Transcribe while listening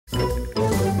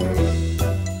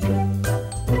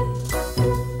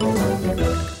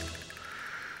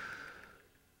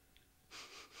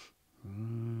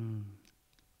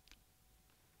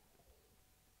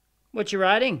What you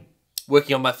writing?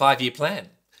 Working on my 5-year plan.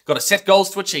 Got to set goals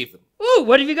to achieve them. Ooh,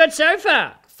 what have you got so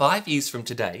far? 5 years from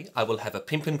today, I will have a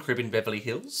pimp and crib in Beverly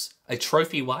Hills, a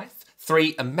trophy wife,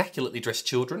 3 immaculately dressed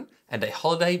children, and a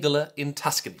holiday villa in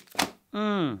Tuscany.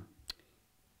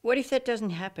 What if that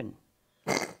doesn't happen?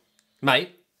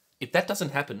 Mate, if that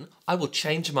doesn't happen, I will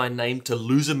change my name to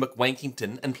Loser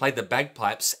McWankington and play the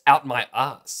bagpipes out my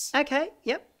arse. Okay,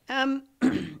 yep.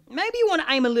 Maybe you want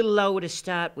to aim a little lower to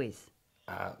start with.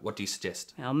 What do you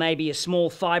suggest? Well, maybe a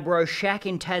small fibro shack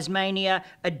in Tasmania,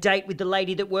 a date with the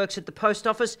lady that works at the post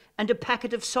office, and a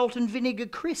packet of salt and vinegar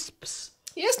crisps.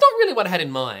 Yeah, it's not really what I had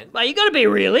in mind. Well, you got to be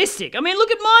realistic. I mean,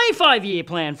 look at my 5-year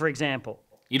plan, for example.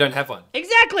 You don't have one?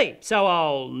 Exactly. So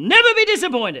I'll never be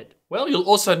disappointed. Well, you'll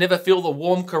also never feel the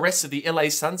warm caress of the LA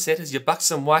sunset as your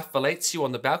buxom wife fillets you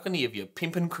on the balcony of your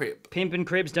pimp and crib. Pimp and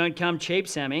cribs don't come cheap,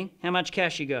 Sammy. How much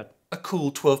cash you got? A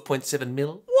cool 12.7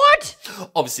 mil. What?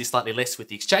 Obviously slightly less with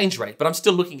the exchange rate, but I'm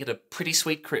still looking at a pretty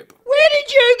sweet crib. Where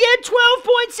did you get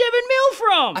 12.7 mil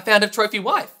from? I found a trophy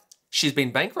wife. She's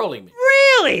been bankrolling me.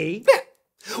 Really?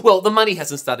 Yeah. Well, the money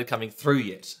hasn't started coming through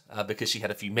yet, because she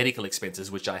had a few medical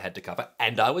expenses which I had to cover,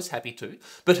 and I was happy to.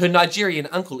 But her Nigerian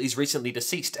uncle is recently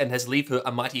deceased and has left her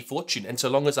a mighty fortune, and so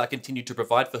long as I continue to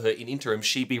provide for her in interim,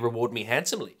 she be reward me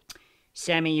handsomely.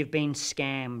 Sammy, you've been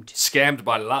scammed. Scammed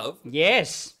by love?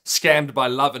 Yes. Scammed by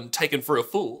love and taken for a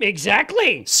fool?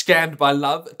 Exactly. Scammed by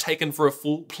love, taken for a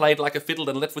fool, played like a fiddle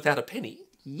and left without a penny?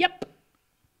 Yep.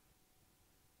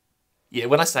 Yeah,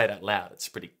 when I say it out loud, it's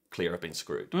pretty clear I've been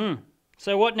screwed.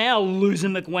 So what now, Loser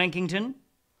McWankington?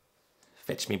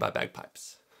 Fetch me by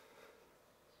bagpipes.